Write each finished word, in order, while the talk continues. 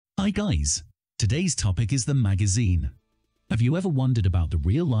Hi guys, today's topic is the magazine. Have you ever wondered about the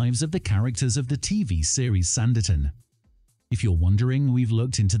real lives of the characters of the TV series Sanditon? If you're wondering, we've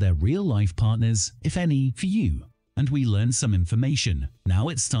looked into their real-life partners, if any, for you, and we learned some information. Now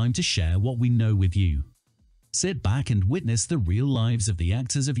it's time to share what we know with you. Sit back and witness the real lives of the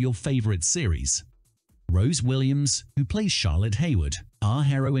actors of your favorite series. Rose Williams, who plays Charlotte Haywood, our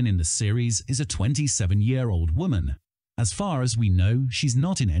heroine in the series, is a 27-year-old woman. As far as we know, she's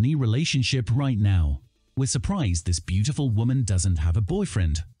not in any relationship right now. We're surprised this beautiful woman doesn't have a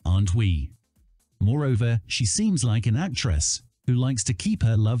boyfriend, aren't we? Moreover, she seems like an actress who likes to keep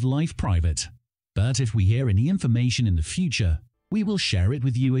her love life private. But if we hear any information in the future, we will share it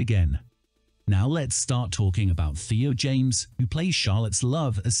with you again. Now let's start talking about Theo James, who plays Charlotte's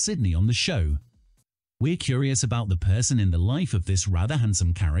love as Sidney on the show. We're curious about the person in the life of this rather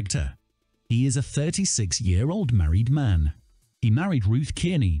handsome character. He is a 36-year-old married man. He married Ruth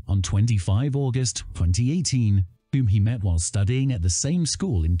Kearney on 25 August 2018, whom he met while studying at the same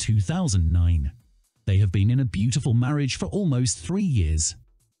school in 2009. They have been in a beautiful marriage for almost 3 years.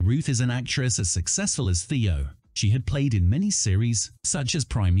 Ruth is an actress as successful as Theo. She had played in many series, such as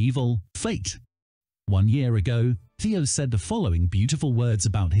Primeval, Fate. 1 year ago, Theo said the following beautiful words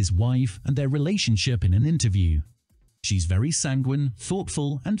about his wife and their relationship in an interview. "She's very sanguine,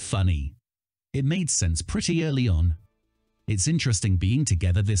 thoughtful, and funny." It made sense pretty early on. It's interesting being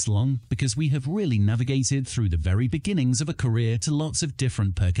together this long because we have really navigated through the very beginnings of a career to lots of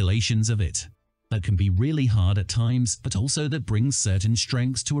different percolations of it. That can be really hard at times, but also that brings certain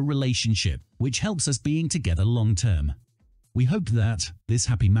strengths to a relationship, which helps us being together long term. We hope that this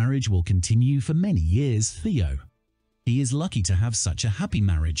happy marriage will continue for many years, Theo. He is lucky to have such a happy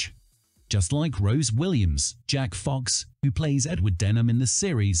marriage. Just like Rose Williams, Jack Fox, who plays Edward Denham in the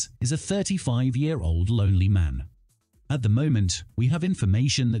series, is a 35-year-old lonely man. At the moment, we have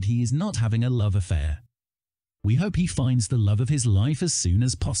information that he is not having a love affair. We hope he finds the love of his life as soon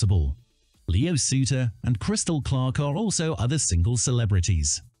as possible. Suter and Crystal Clarke are also other single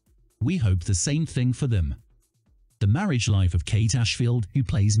celebrities. We hope the same thing for them. The marriage life of Kate Ashfield, who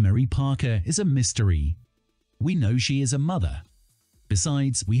plays Mary Parker, is a mystery. We know she is a mother.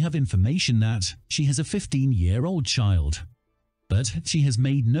 Besides, we have information that she has a 15-year-old child. But she has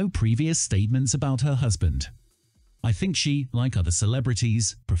made no previous statements about her husband. I think she, like other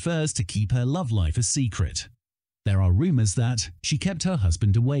celebrities, prefers to keep her love life a secret. There are rumors that she kept her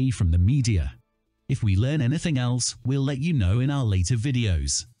husband away from the media. If we learn anything else, we'll let you know in our later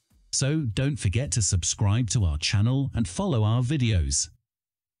videos. So don't forget to subscribe to our channel and follow our videos.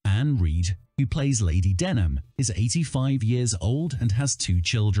 Reid, who plays Lady Denham, is 85 years old and has 2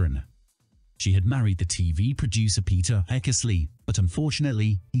 children. She had married the TV producer Peter Eckersley, but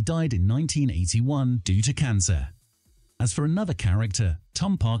unfortunately, he died in 1981 due to cancer. As for another character,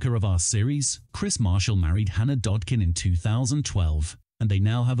 Tom Parker of our series, Kris Marshall married Hannah Dodkin in 2012, and they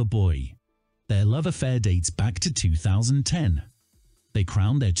now have a boy. Their love affair dates back to 2010. They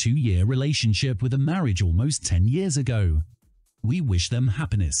crowned their 2-year relationship with a marriage almost 10 years ago. We wish them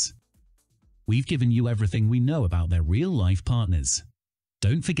happiness. We've given you everything we know about their real-life partners.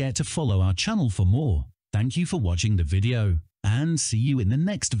 Don't forget to follow our channel for more. Thank you for watching the video, and see you in the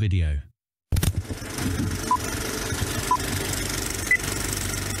next video.